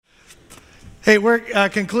Hey, we're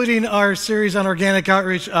concluding our series on organic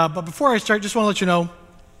outreach, but before I start, just want to let you know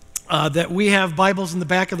that we have Bibles in the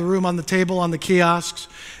back of the room on the table, on the kiosks,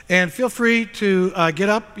 and feel free to get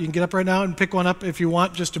up. You can get up right now and pick one up if you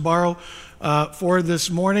want, just to borrow for this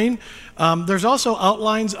morning. There's also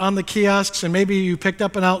outlines on the kiosks, and maybe you picked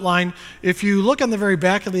up an outline. If you look on the very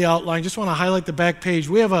back of the outline, just want to highlight the back page.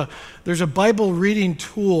 There's a Bible reading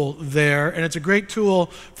tool there, and it's a great tool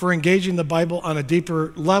for engaging the Bible on a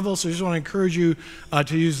deeper level, so I just want to encourage you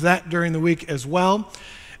to use that during the week as well.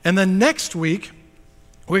 And then next week,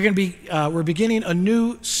 we're beginning a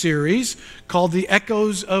new series called The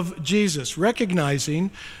Echoes of Jesus, recognizing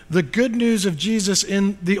the good news of Jesus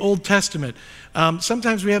in the Old Testament.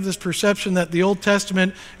 Sometimes we have this perception that the Old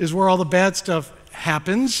Testament is where all the bad stuff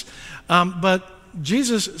happens, but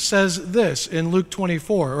Jesus says this in Luke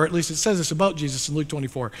 24, or at least it says this about Jesus in Luke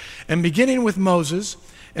 24. And beginning with Moses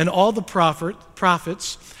and all the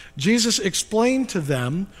prophets, Jesus explained to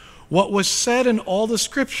them what was said in all the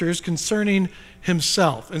scriptures concerning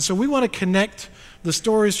himself. And so we want to connect the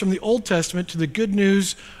stories from the Old Testament to the good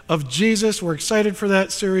news of Jesus. We're excited for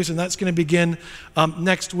that series, and that's going to begin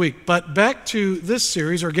next week. But back to this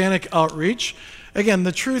series, Organic Outreach. Again,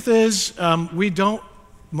 the truth is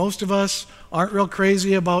most of us aren't real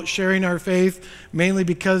crazy about sharing our faith, mainly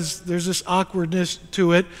because there's this awkwardness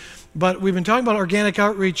to it. But we've been talking about organic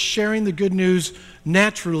outreach, sharing the good news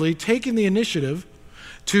naturally, taking the initiative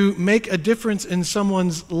to make a difference in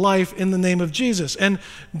someone's life in the name of Jesus, and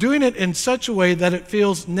doing it in such a way that it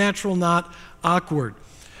feels natural, not awkward.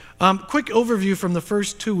 Quick overview from the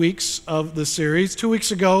first 2 weeks of the series. 2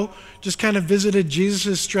 weeks ago, just kind of visited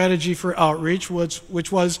Jesus' strategy for outreach,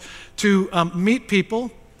 which was to meet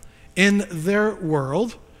people in their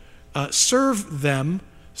world, serve them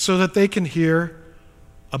so that they can hear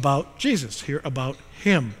about Jesus, hear about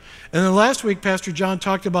him. And then last week, Pastor John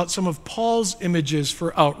talked about some of Paul's images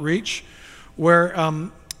for outreach, where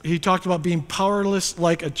he talked about being powerless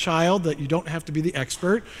like a child, that you don't have to be the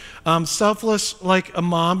expert, selfless like a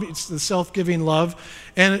mom, it's the self-giving love,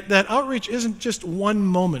 and that outreach isn't just one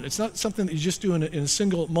moment. It's not something that you just do in a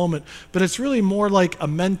single moment, but it's really more like a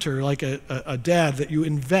mentor, like a dad, that you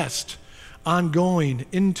invest ongoing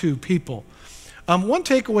into people. One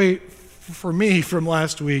takeaway for me from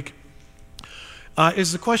last week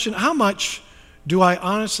is the question, how much do I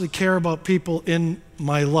honestly care about people in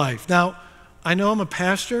my life? Now, I know I'm a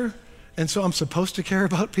pastor, and so I'm supposed to care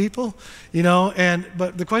about people,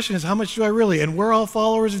 but the question is, how much do I really? And we're all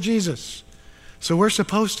followers of Jesus, so we're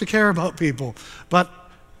supposed to care about people. But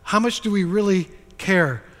how much do we really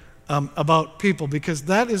care about people? Because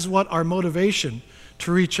that is what our motivation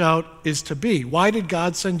to reach out is to be. Why did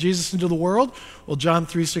God send Jesus into the world? Well, John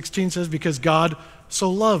 3:16 says, because God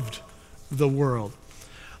so loved the world.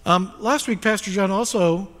 Last week, Pastor John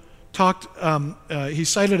also talked, he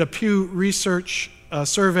cited a Pew Research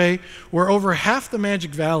survey where over half the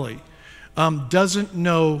Magic Valley doesn't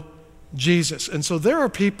know Jesus. And so there are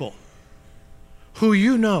people who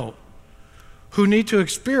who need to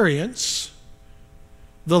experience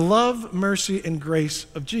the love, mercy, and grace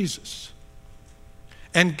of Jesus.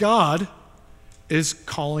 And God is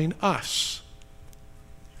calling us.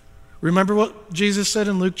 Remember what Jesus said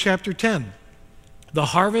in Luke chapter 10. The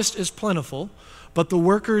harvest is plentiful, but the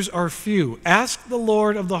workers are few. Ask the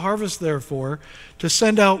Lord of the harvest, therefore, to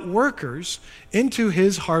send out workers into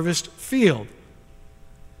his harvest field.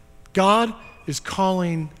 God is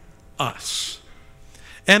calling us.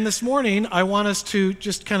 And this morning, I want us to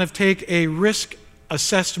just kind of take a risk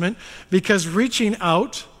assessment, because reaching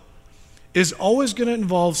out is always going to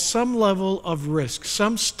involve some level of risk,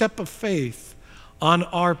 some step of faith on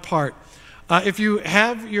our part. If you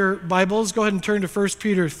have your Bibles, go ahead and turn to 1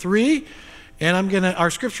 Peter 3. And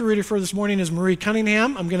our scripture reader for this morning is Marie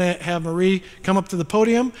Cunningham. I'm going to have Marie come up to the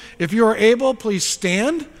podium. If you are able, please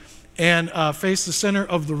stand and face the center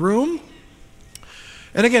of the room.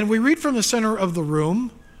 And again, we read from the center of the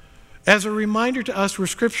room as a reminder to us where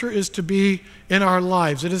scripture is to be in our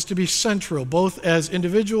lives. It is to be central, both as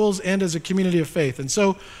individuals and as a community of faith. And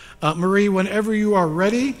so, Marie, whenever you are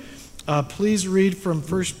ready, please read from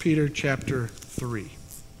 1 Peter chapter 3.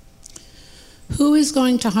 Who is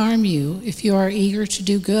going to harm you if you are eager to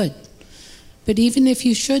do good? But even if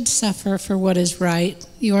you should suffer for what is right,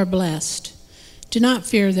 you are blessed. Do not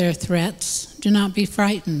fear their threats. Do not be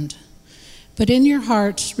frightened. But in your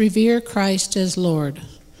hearts, revere Christ as Lord.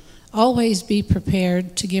 Always be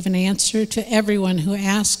prepared to give an answer to everyone who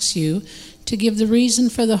asks you to give the reason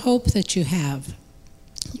for the hope that you have.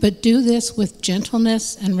 But do this with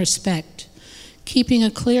gentleness and respect, keeping a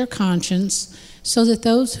clear conscience, so that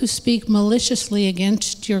those who speak maliciously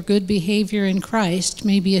against your good behavior in Christ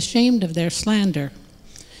may be ashamed of their slander.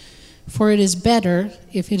 For it is better,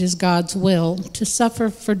 if it is God's will, to suffer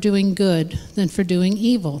for doing good than for doing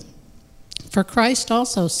evil. For Christ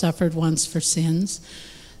also suffered once for sins,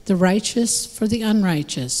 the righteous for the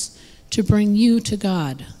unrighteous, to bring you to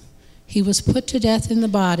God. He was put to death in the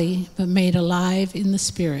body, but made alive in the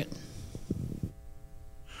spirit.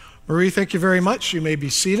 Marie, thank you very much. You may be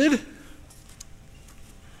seated.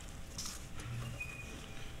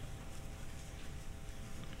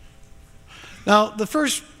 Now, the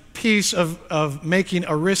first piece of making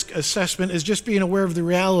a risk assessment is just being aware of the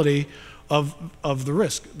reality of the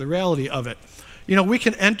risk, the reality of it. You know, we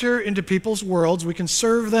can enter into people's worlds, we can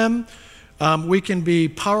serve them, we can be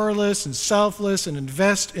powerless and selfless and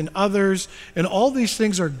invest in others, and all these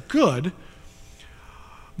things are good,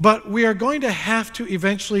 but we are going to have to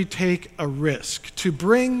eventually take a risk to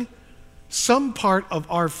bring some part of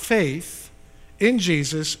our faith in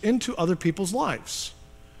Jesus into other people's lives.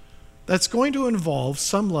 That's going to involve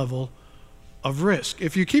some level of risk.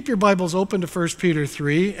 If you keep your Bibles open to 1 Peter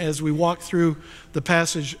 3 as we walk through the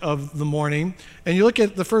passage of the morning, and you look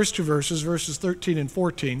at the first two verses, verses 13 and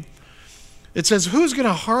 14, it says, "Who's going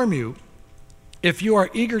to harm you if you are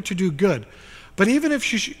eager to do good? But even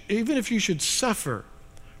if you should suffer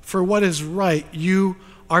for what is right, you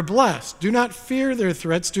are blessed. Do not fear their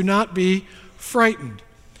threats. Do not be frightened."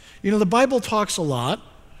 You know, the Bible talks a lot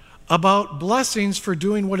about blessings for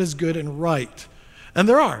doing what is good and right. And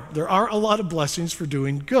there are a lot of blessings for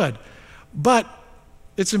doing good. But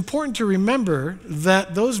it's important to remember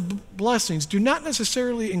that those blessings do not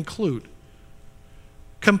necessarily include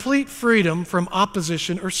complete freedom from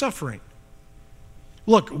opposition or suffering.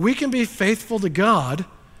 Look, we can be faithful to God,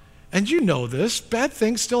 and you know this, bad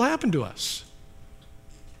things still happen to us.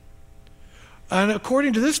 And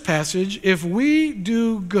according to this passage, if we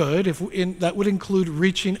do good, that would include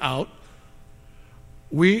reaching out,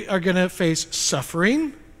 we are going to face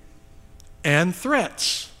suffering and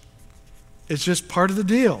threats. It's just part of the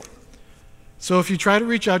deal. So if you try to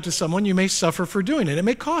reach out to someone, you may suffer for doing it. It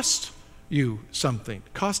may cost you something,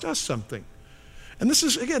 cost us something. And this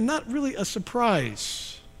is, again, not really a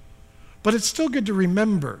surprise, but it's still good to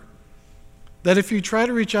remember that if you try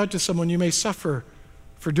to reach out to someone, you may suffer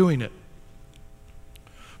for doing it.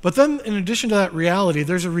 But then, in addition to that reality,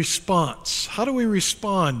 there's a response. How do we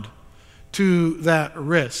respond to that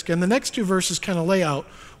risk? And the next two verses kind of lay out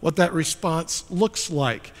what that response looks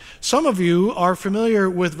like. Some of you are familiar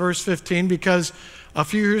with verse 15 because a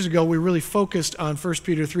few years ago we really focused on 1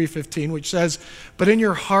 Peter 3:15, which says, "But in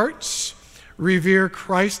your hearts revere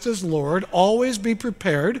Christ as Lord. Always be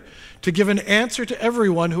prepared to give an answer to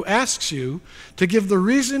everyone who asks you to give the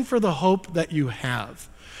reason for the hope that you have.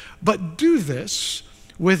 But do this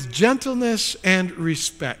with gentleness and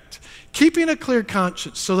respect, keeping a clear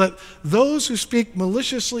conscience, so that those who speak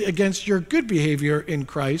maliciously against your good behavior in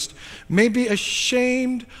Christ may be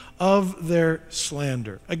ashamed of their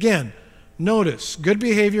slander." Again, notice, good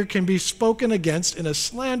behavior can be spoken against in a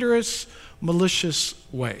slanderous, malicious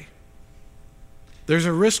way. There's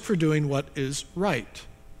a risk for doing what is right.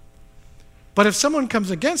 But if someone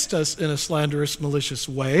comes against us in a slanderous, malicious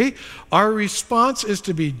way, our response is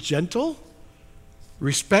to be gentle,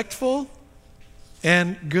 respectful,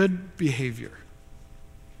 and good behavior.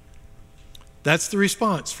 That's the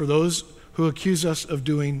response for those who accuse us of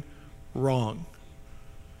doing wrong.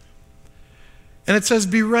 And it says,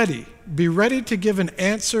 be ready. Be ready to give an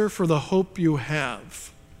answer for the hope you have.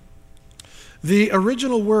 The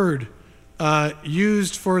original word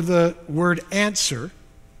used for the word answer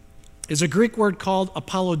is a Greek word called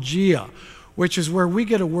apologia, which is where we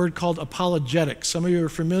get a word called apologetics. Some of you are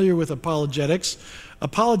familiar with apologetics.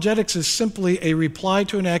 Apologetics is simply a reply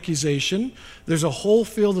to an accusation. There's a whole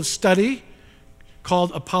field of study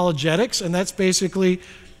called apologetics, and that's basically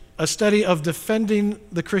a study of defending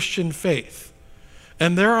the Christian faith.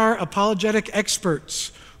 And there are apologetic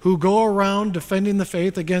experts who go around defending the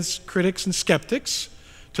faith against critics and skeptics,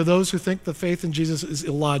 to those who think the faith in Jesus is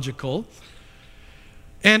illogical.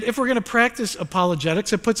 And if we're going to practice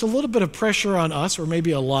apologetics, it puts a little bit of pressure on us, or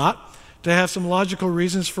maybe a lot, to have some logical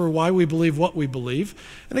reasons for why we believe what we believe.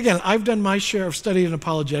 And again, I've done my share of studying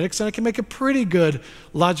apologetics, and I can make a pretty good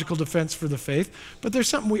logical defense for the faith. But there's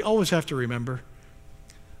something we always have to remember,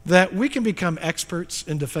 that we can become experts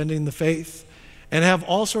in defending the faith and have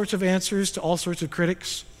all sorts of answers to all sorts of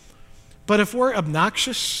critics. But if we're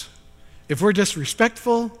obnoxious, if we're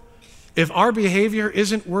disrespectful, if our behavior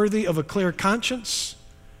isn't worthy of a clear conscience,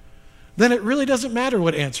 then it really doesn't matter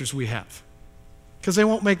what answers we have, because they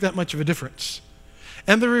won't make that much of a difference.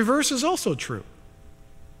 And the reverse is also true.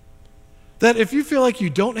 That if you feel like you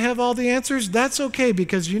don't have all the answers, that's okay,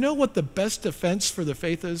 because you know what the best defense for the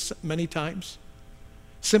faith is many times?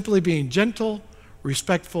 Simply being gentle,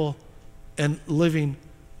 respectful, and living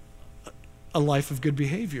a life of good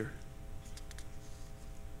behavior.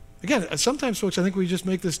 Again, sometimes, folks, I think we just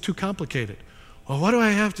make this too complicated. Well, what do I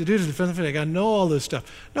have to do to defend the faith? I got to know all this stuff.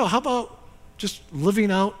 No, how about just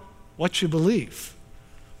living out what you believe?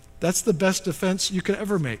 That's the best defense you could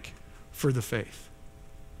ever make for the faith.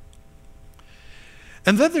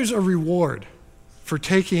 And then there's a reward for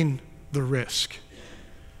taking the risk.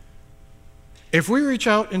 If we reach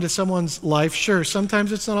out into someone's life, sure,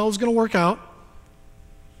 sometimes it's not always going to work out.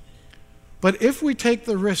 But if we take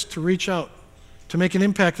the risk to reach out, to make an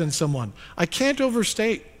impact on someone, I can't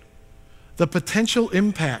overstate the potential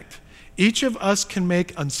impact each of us can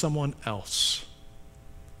make on someone else.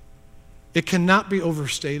 It cannot be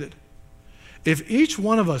overstated. If each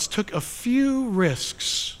one of us took a few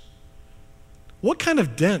risks, what kind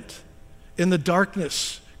of dent in the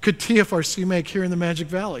darkness could TFRC make here in the Magic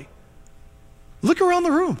Valley? Look around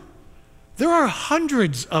the room. There are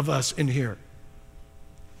hundreds of us in here.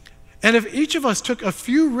 And if each of us took a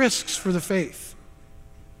few risks for the faith,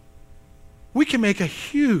 we can make a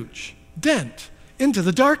huge dent into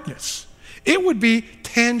the darkness. It would be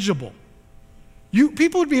tangible.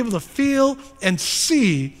 People would be able to feel and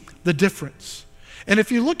see the difference. And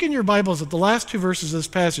if you look in your Bibles at the last two verses of this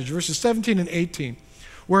passage, verses 17 and 18,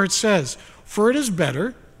 where it says, "For it is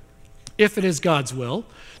better, if it is God's will,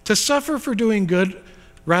 to suffer for doing good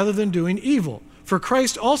rather than doing evil. For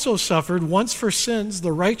Christ also suffered once for sins,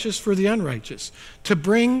 the righteous for the unrighteous, to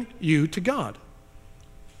bring you to God.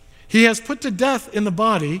 He was put to death in the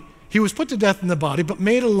body, but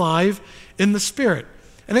made alive in the spirit."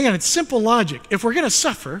 And again, it's simple logic. If we're going to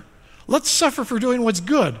suffer, let's suffer for doing what's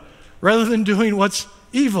good rather than doing what's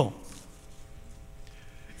evil.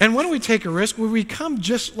 And when we take a risk, we become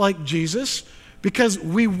just like Jesus because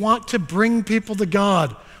we want to bring people to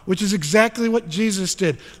God, which is exactly what Jesus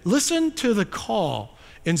did. Listen to the call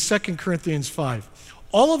in 2 Corinthians 5.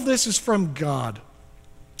 All of this is from God,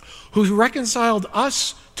 who reconciled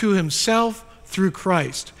us to himself through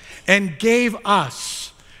Christ and gave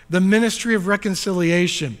us the ministry of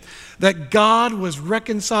reconciliation, that God was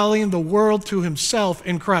reconciling the world to himself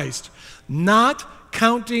in Christ, not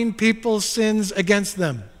counting people's sins against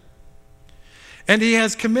them. And he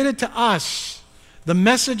has committed to us the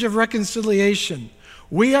message of reconciliation.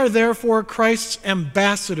 We are therefore Christ's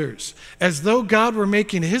ambassadors, as though God were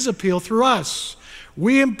making his appeal through us.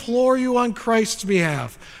 We implore you on Christ's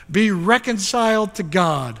behalf, be reconciled to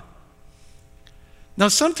God. Now,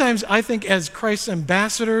 sometimes I think as Christ's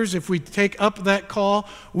ambassadors, if we take up that call,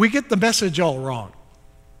 we get the message all wrong.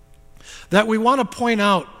 That we want to point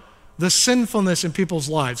out the sinfulness in people's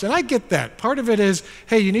lives. And I get that. Part of it is,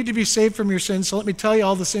 hey, you need to be saved from your sins, so let me tell you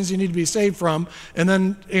all the sins you need to be saved from, and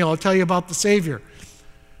then, I'll tell you about the Savior.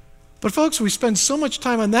 But folks, we spend so much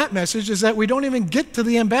time on that message is that we don't even get to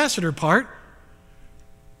the ambassador part.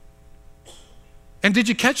 And did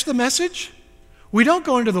you catch the message? We don't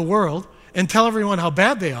go into the world and tell everyone how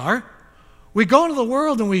bad they are. We go into the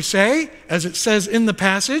world and we say, as it says in the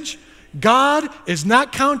passage, God is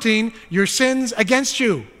not counting your sins against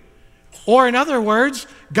you. Or in other words,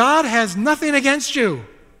 God has nothing against you.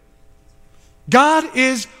 God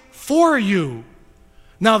is for you.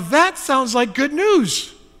 Now that sounds like good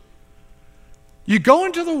news. You go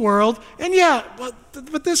into the world, and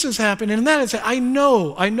but this is happening, and that is, I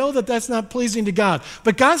know that that's not pleasing to God.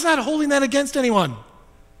 But God's not holding that against anyone.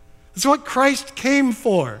 That's what Christ came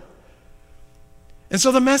for. And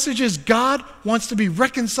so the message is God wants to be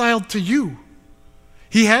reconciled to you.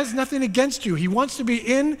 He has nothing against you. He wants to be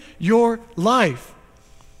in your life.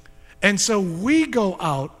 And so we go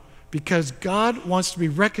out because God wants to be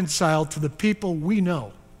reconciled to the people we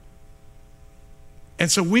know. And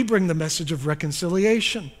so we bring the message of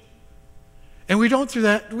reconciliation. And we don't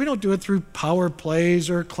do it through power plays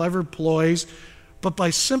or clever ploys, but by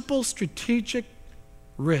simple strategic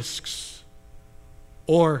risks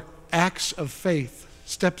or acts of faith,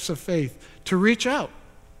 steps of faith, to reach out,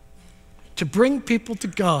 to bring people to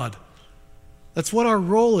God. That's what our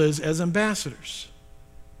role is as ambassadors.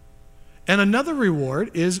 And another reward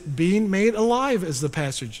is being made alive, as the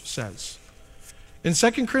passage says. In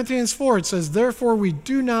 2 Corinthians 4, it says, "Therefore we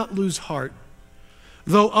do not lose heart.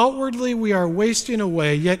 Though outwardly we are wasting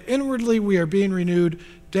away, yet inwardly we are being renewed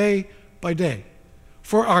day by day.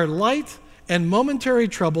 For our light and momentary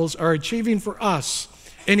troubles are achieving for us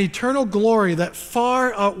an eternal glory that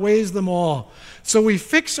far outweighs them all. So we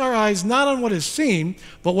fix our eyes not on what is seen,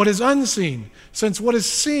 but what is unseen, since what is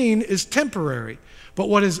seen is temporary, but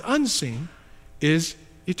what is unseen is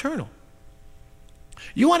eternal."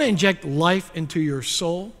 You want to inject life into your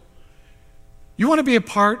soul? You want to be a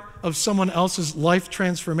part of someone else's life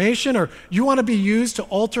transformation, or you want to be used to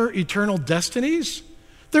alter eternal destinies?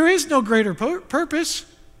 There is no greater purpose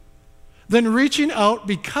than reaching out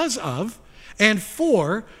because of and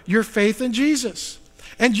for your faith in Jesus.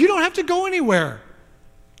 And you don't have to go anywhere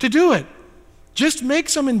to do it. Just make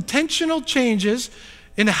some intentional changes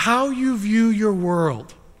in how you view your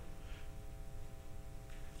world.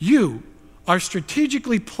 You are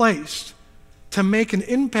strategically placed to make an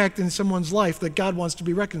impact in someone's life that God wants to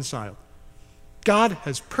be reconciled. God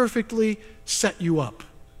has perfectly set you up.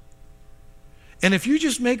 And if you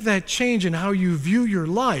just make that change in how you view your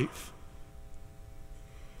life,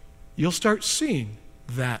 you'll start seeing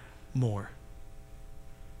that more.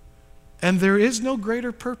 And there is no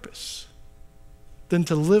greater purpose than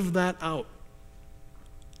to live that out.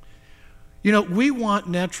 You know, we want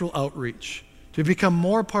natural outreach to become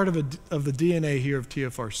more part of the DNA here of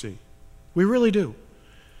TFRC. We really do.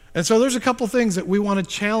 And so there's a couple things that we want to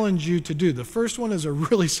challenge you to do. The first one is a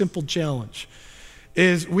really simple challenge.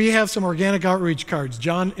 Is we have some organic outreach cards.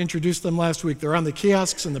 John introduced them last week. They're on the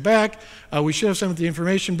kiosks in the back. We should have some at the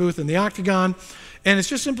information booth in the Octagon. And it's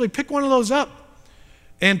just simply pick one of those up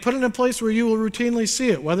and put it in a place where you will routinely see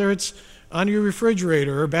it, whether it's on your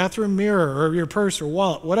refrigerator or bathroom mirror or your purse or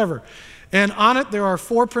wallet, whatever. And on it, there are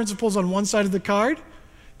 4 principles on one side of the card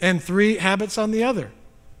and 3 habits on the other.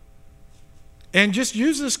 And just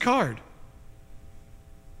use this card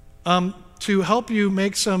to help you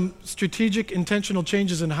make some strategic, intentional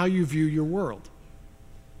changes in how you view your world.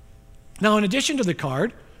 Now, in addition to the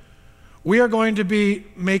card, we are going to be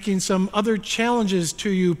making some other challenges to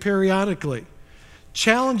you periodically.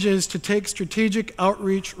 Challenges to take strategic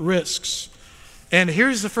outreach risks. And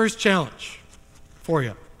here's the first challenge for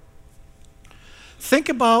you. Think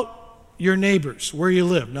about your neighbors, where you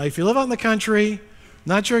live. Now, if you live out in the country,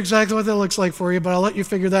 not sure exactly what that looks like for you, but I'll let you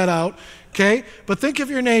figure that out, okay? But think of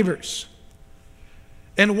your neighbors.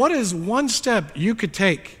 And what is one step you could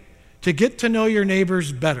take to get to know your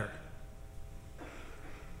neighbors better?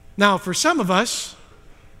 Now, for some of us,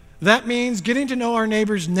 that means getting to know our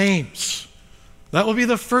neighbors' names. That will be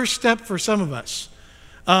the first step for some of us.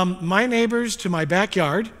 My neighbors to my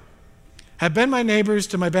backyard have been my neighbors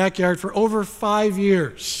to my backyard for over 5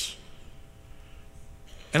 years.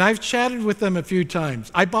 And I've chatted with them a few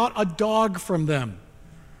times. I bought a dog from them.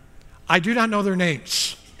 I do not know their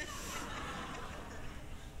names.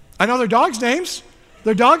 I know their dogs' names.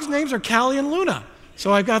 Their dogs' names are Callie and Luna.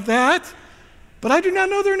 So I got that. But I do not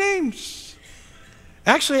know their names.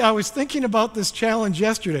 Actually, I was thinking about this challenge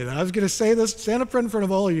yesterday. I was going to say this, stand up in front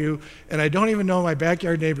of all of you, and I don't even know my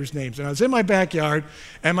backyard neighbors' names. And I was in my backyard,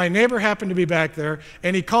 and my neighbor happened to be back there,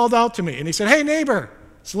 and he called out to me, and he said, "Hey, neighbor."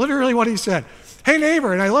 It's literally what he said. "Hey,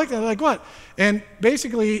 neighbor." And I looked, and I'm like, "What?" And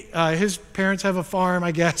basically, his parents have a farm,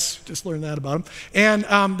 I guess. Just learned that about him.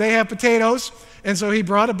 And they have potatoes, and so he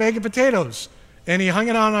brought a bag of potatoes, and he hung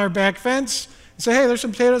it on our back fence and said, "Hey, there's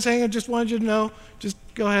some potatoes hanging. Just wanted you to know. Just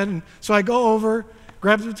go ahead." And so I go over,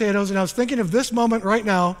 grab the potatoes, and I was thinking of this moment right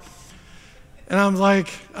now, and I'm like,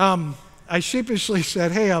 I sheepishly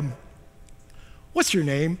said, "Hey, what's your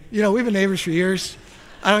name? You know, we've been neighbors for years.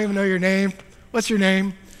 I don't even know your name. What's your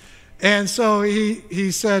name?" And so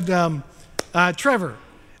he said, "Trevor."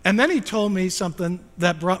 And then he told me something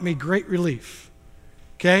that brought me great relief.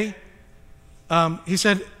 Okay? He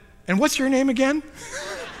said, "And what's your name again?"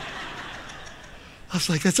 I was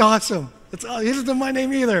like, "That's awesome. He doesn't know my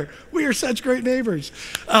name either. We are such great neighbors."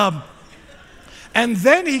 And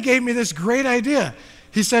then he gave me this great idea.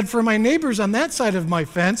 He said, "For my neighbors on that side of my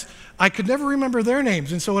fence, I could never remember their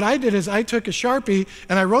names. And so what I did is I took a Sharpie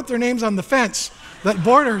and I wrote their names on the fence that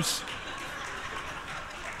borders."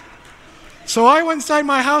 So I went inside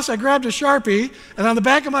my house, I grabbed a Sharpie, and on the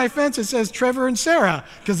back of my fence it says Trevor and Sarah,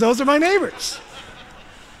 because those are my neighbors.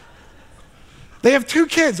 They have 2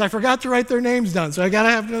 kids. I forgot to write their names down, so I got to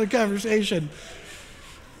have another conversation.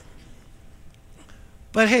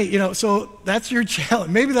 But hey, you know, so that's your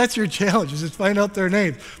challenge. Maybe that's your challenge, is just find out their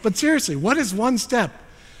names. But seriously, what is one step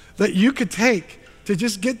that you could take to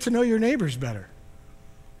just get to know your neighbors better?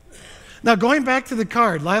 Now, going back to the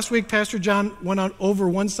card, last week Pastor John went on over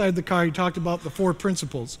one side of the card. He talked about the 4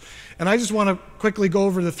 principles. And I just want to quickly go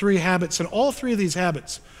over the 3 habits. And all 3 of these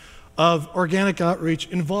habits of organic outreach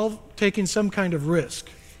involve taking some kind of risk.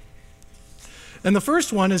 And the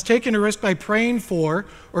first one is taking a risk by praying for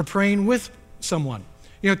or praying with someone.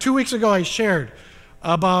 You know, 2 weeks ago I shared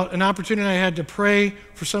about an opportunity I had to pray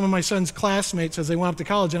for some of my son's classmates as they went up to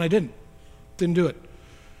college, and I didn't do it.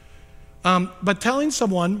 But telling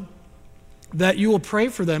someone that you will pray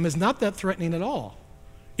for them is not that threatening at all.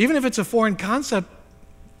 Even if it's a foreign concept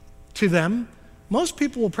to them, most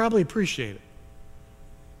people will probably appreciate it.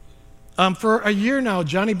 For a year now,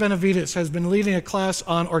 Johnny Benavides has been leading a class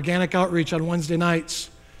on organic outreach on Wednesday nights.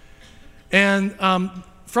 And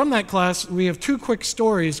from that class, we have 2 quick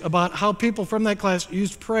stories about how people from that class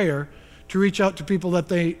used prayer to reach out to people that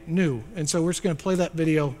they knew. And so we're just going to play that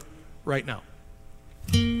video right now.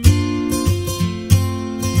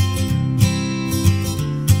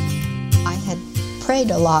 I had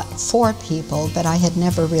prayed a lot for people, but I had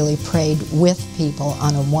never really prayed with people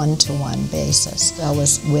on a one-to-one basis. I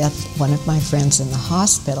was with one of my friends in the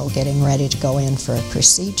hospital getting ready to go in for a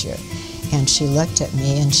procedure, and she looked at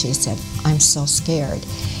me and she said, "I'm so scared."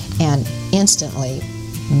 And instantly,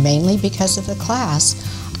 mainly because of the class,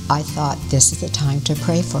 I thought this is the time to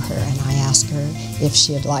pray for her, and I asked her if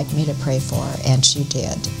she'd like me to pray for her, and she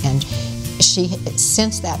did. And she,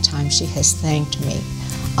 since that time, she has thanked me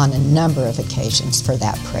on a number of occasions for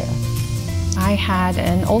that prayer. I had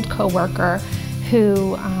an old coworker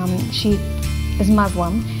who, she is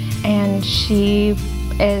Muslim, and she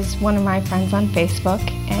is one of my friends on Facebook,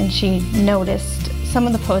 and she noticed some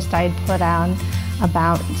of the posts I had put on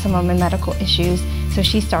about some of my medical issues. So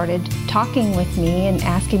she started talking with me and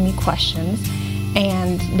asking me questions,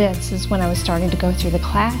 and this is when I was starting to go through the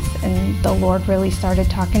class, and the Lord really started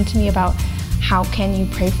talking to me about how can you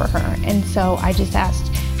pray for her. And so I just asked,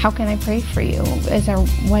 how can I pray for you? Is there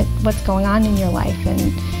what's going on in your life?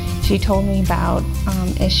 And she told me about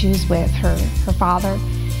issues with her father,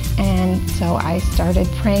 and so I started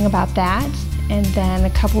praying about that. And then a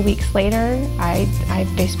couple weeks later, I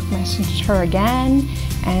Facebook messaged her again,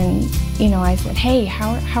 and I said, "Hey,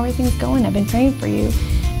 how are things going? I've been praying for you."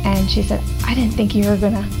 And she said, "I didn't think you were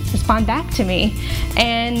gonna respond back to me."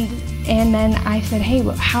 And then I said, "Hey,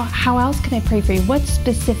 how else can I pray for you? What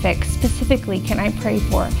specifically can I pray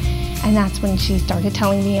for?" And that's when she started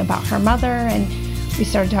telling me about her mother, and we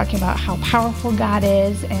started talking about how powerful God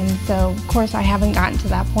is. And so, of course, I haven't gotten to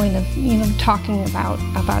that point of talking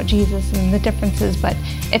about Jesus and the differences, but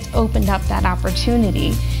it's opened up that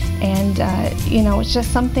opportunity. And it's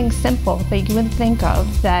just something simple that you wouldn't think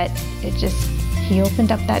of, that he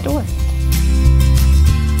opened up that door.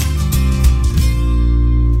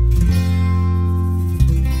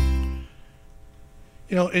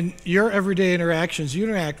 In your everyday interactions, you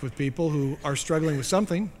interact with people who are struggling with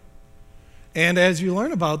something. And as you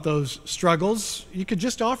learn about those struggles, you could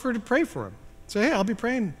just offer to pray for them. Say, "Hey, I'll be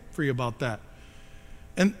praying for you about that."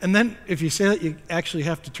 And then if you say that, you actually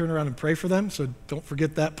have to turn around and pray for them, so don't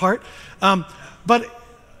forget that part. But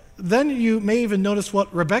then you may even notice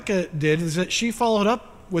what Rebecca did, is that she followed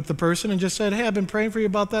up with the person and just said, "Hey, I've been praying for you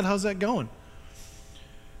about that. How's that going?"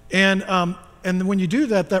 And when you do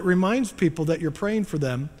that, that reminds people that you're praying for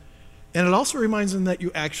them, and it also reminds them that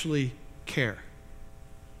you actually care.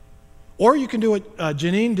 Or you can do what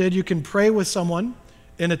Janine did. You can pray with someone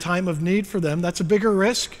in a time of need for them. That's a bigger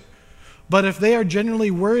risk. But if they are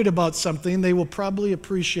genuinely worried about something, they will probably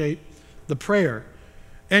appreciate the prayer.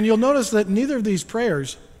 And you'll notice that neither of these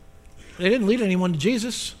prayers, they didn't lead anyone to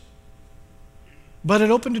Jesus, but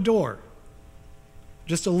it opened a door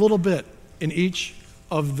just a little bit in each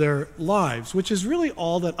of their lives, which is really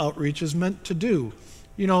all that outreach is meant to do.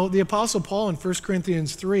 The Apostle Paul in 1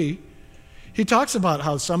 Corinthians 3, he talks about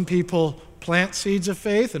how some people plant seeds of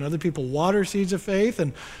faith and other people water seeds of faith,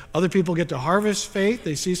 and other people get to harvest faith.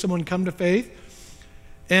 They see someone come to faith.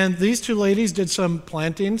 And these 2 ladies did some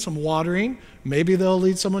planting, some watering. Maybe they'll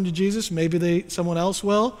lead someone to Jesus. Maybe someone else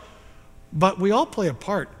will. But we all play a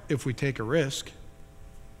part if we take a risk.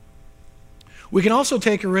 We can also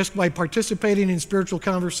take a risk by participating in spiritual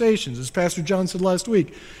conversations. As Pastor John said last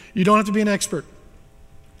week, you don't have to be an expert.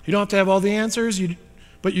 You don't have to have all the answers,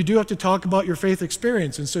 but you do have to talk about your faith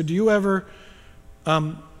experience. And so do you ever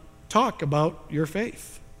talk about your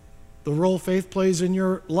faith, the role faith plays in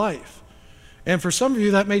your life? And for some of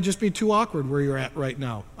you, that may just be too awkward where you're at right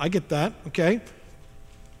now. I get that, okay?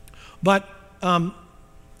 But how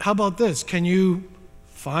about this? Can you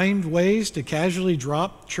find ways to casually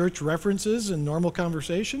drop church references in normal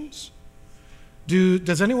conversations?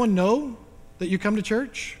 Does anyone know that you come to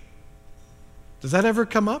church? Does that ever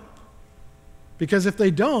come up? Because if they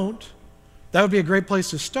don't, that would be a great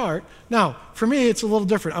place to start. Now, for me, it's a little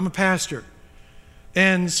different. I'm a pastor.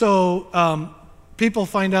 And so people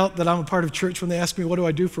find out that I'm a part of church when they ask me, "What do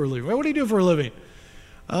I do for a living?" "Well, what do you do for a living?"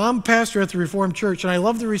 "I'm a pastor at the Reformed Church." And I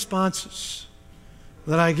love the responses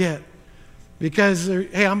that I get. Because,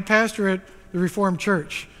 "Hey, I'm a pastor at the Reformed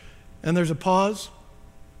Church." And there's a pause.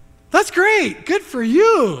 "That's great. Good for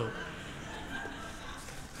you."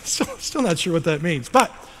 Still not sure what that means.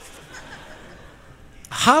 But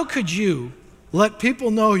how could you let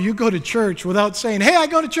people know you go to church without saying, hey, I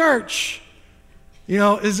go to church?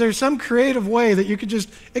 Is there some creative way that you could just,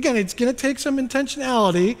 again, it's going to take some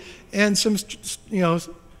intentionality and some,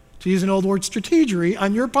 to use an old word, strategery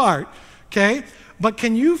on your part, okay? But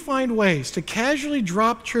can you find ways to casually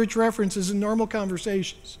drop church references in normal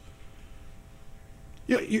conversations?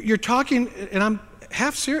 You're talking, and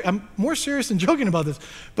I'm more serious than joking about this,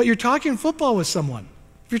 but you're talking football with someone.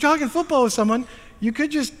 If you're talking football with someone, you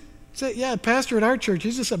could just say, yeah, pastor at our church,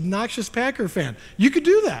 he's this obnoxious Packer fan. You could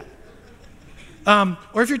do that.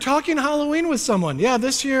 Or if you're talking Halloween with someone, yeah,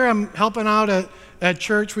 this year I'm helping out at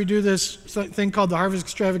church. We do this thing called the Harvest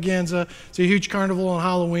Extravaganza. It's a huge carnival on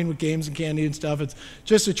Halloween with games and candy and stuff. It's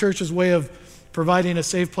just the church's way of providing a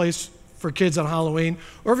safe place for kids on Halloween.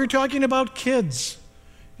 Or if you're talking about kids,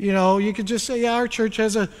 you could just say, yeah, our church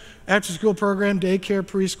has a after-school program, daycare,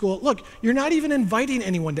 preschool. Look, you're not even inviting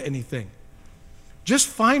anyone to anything. Just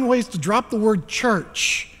find ways to drop the word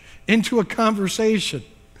church into a conversation.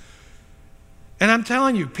 And I'm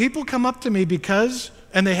telling you, people come up to me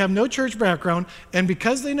and they have no church background, and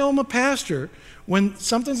because they know I'm a pastor, when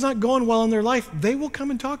something's not going well in their life, they will come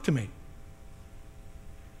and talk to me.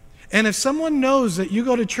 And if someone knows that you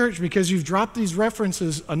go to church because you've dropped these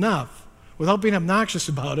references enough, without being obnoxious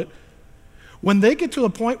about it, when they get to a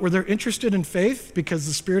point where they're interested in faith because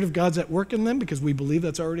the Spirit of God's at work in them, because we believe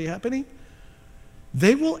that's already happening,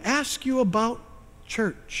 they will ask you about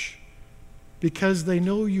church because they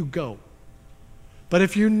know you go. But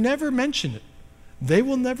if you never mention it, they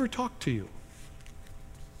will never talk to you.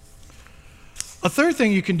 A third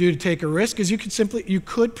thing you can do to take a risk is you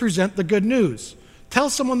could present the good news. Tell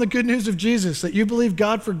someone the good news of Jesus, that you believe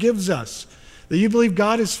God forgives us, that you believe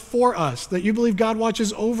God is for us, that you believe God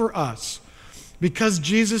watches over us because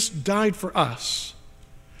Jesus died for us.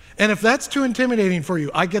 And if that's too intimidating for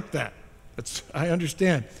you, I get that. I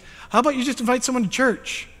understand. How about you just invite someone to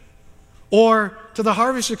church, or to the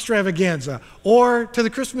Harvest Extravaganza, or to the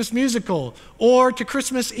Christmas musical, or to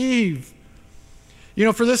Christmas Eve?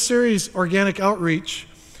 For this series, Organic Outreach,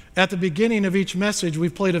 at the beginning of each message,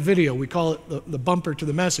 we've played a video. We call it the bumper to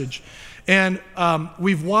the message. And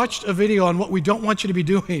we've watched a video on what we don't want you to be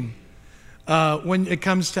doing when it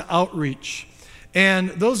comes to outreach. And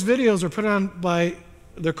those videos are put on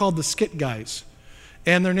they're called the Skit Guys.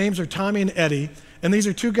 And their names are Tommy and Eddie. And these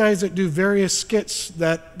are two guys that do various skits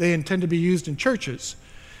that they intend to be used in churches.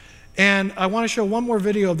 And I want to show one more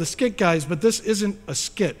video of the Skit Guys, but this isn't a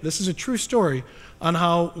skit. This is a true story on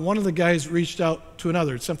how one of the guys reached out to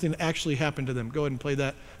another. It's something that actually happened to them. Go ahead and play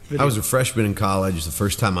that video. I was a freshman in college the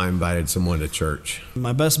first time I invited someone to church.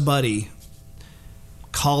 My best buddy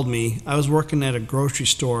called me. I was working at a grocery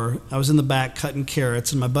store. I was in the back cutting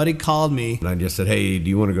carrots, and my buddy called me. And I just said, hey, do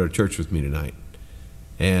you want to go to church with me tonight?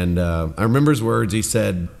 And I remember his words. He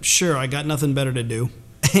said, sure, I got nothing better to do.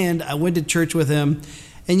 And I went to church with him.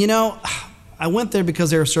 And I went there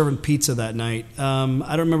because they were serving pizza that night. I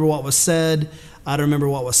don't remember what was said. I don't remember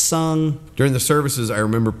what was sung. During the services, I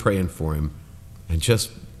remember praying for him and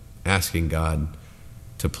just asking God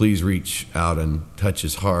to please reach out and touch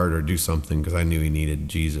his heart or do something, because I knew he needed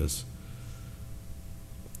Jesus.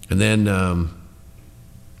 And then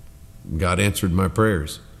God answered my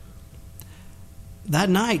prayers. That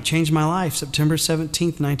night changed my life, September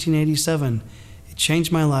 17th, 1987. It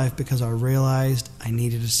changed my life because I realized I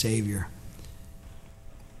needed a Savior.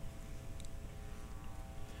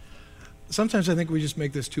 Sometimes I think we just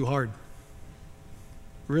make this too hard.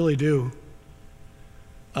 Really do.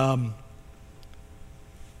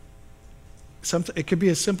 It could be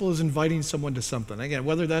as simple as inviting someone to something. Again,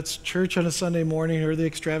 whether that's church on a Sunday morning or the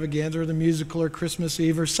extravaganza or the musical or Christmas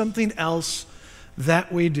Eve or something else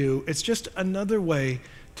that we do, it's just another way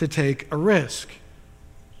to take a risk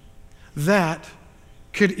that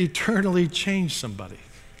could eternally change somebody.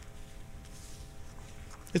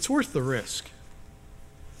 It's worth the risk.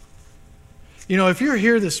 If you're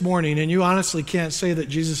here this morning and you honestly can't say that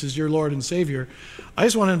Jesus is your Lord and Savior, I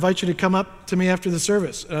just want to invite you to come up to me after the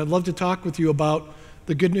service. And I'd love to talk with you about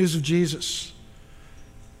the good news of Jesus.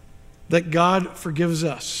 That God forgives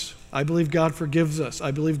us. I believe God forgives us.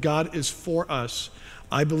 I believe God is for us.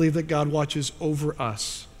 I believe that God watches over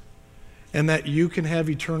us. And that you can have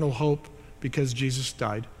eternal hope because Jesus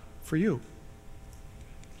died for you.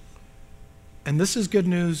 And this is good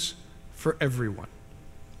news for everyone.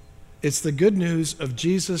 It's the good news of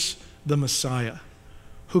Jesus, the Messiah,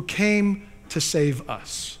 who came to save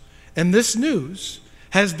us. And this news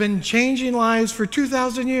has been changing lives for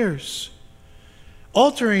 2,000 years,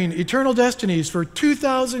 altering eternal destinies for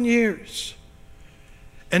 2,000 years.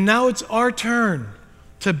 And now it's our turn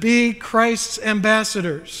to be Christ's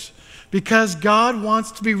ambassadors, because God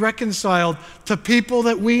wants to be reconciled to people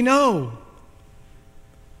that we know.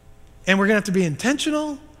 And we're going to have to be intentional,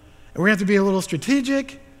 and we're going to have to be a little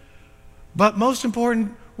strategic, but most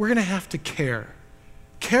important, we're going to have to care.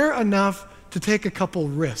 Care enough to take a couple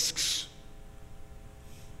risks.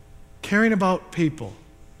 Caring about people.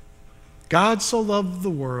 God so loved the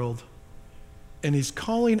world, and he's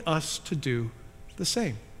calling us to do the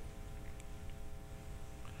same.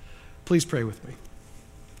 Please pray with me.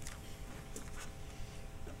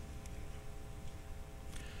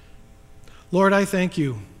 Lord, I thank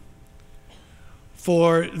you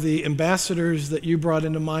for the ambassadors that you brought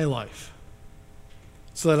into my life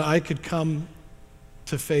so that I could come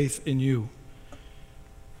to faith in you.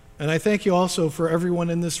 And I thank you also for everyone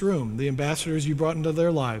in this room, the ambassadors you brought into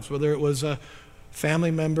their lives, whether it was a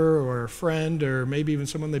family member or a friend or maybe even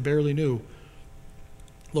someone they barely knew.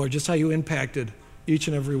 Lord, just how you impacted each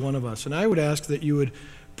and every one of us. And I would ask that you would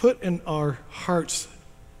put in our hearts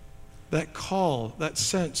that call, that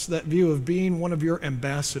sense, that view of being one of your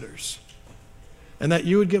ambassadors. And that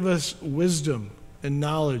you would give us wisdom and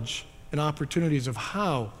knowledge and opportunities of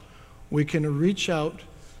how we can reach out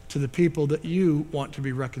to the people that you want to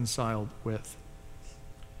be reconciled with.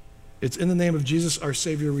 It's in the name of Jesus, our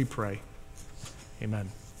Savior, we pray. Amen.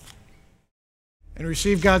 And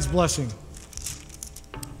receive God's blessing.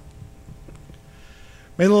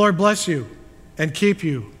 May the Lord bless you and keep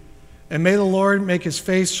you. And may the Lord make his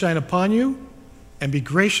face shine upon you and be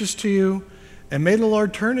gracious to you. And may the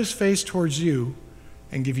Lord turn his face towards you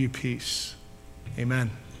and give you peace.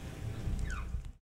 Amen.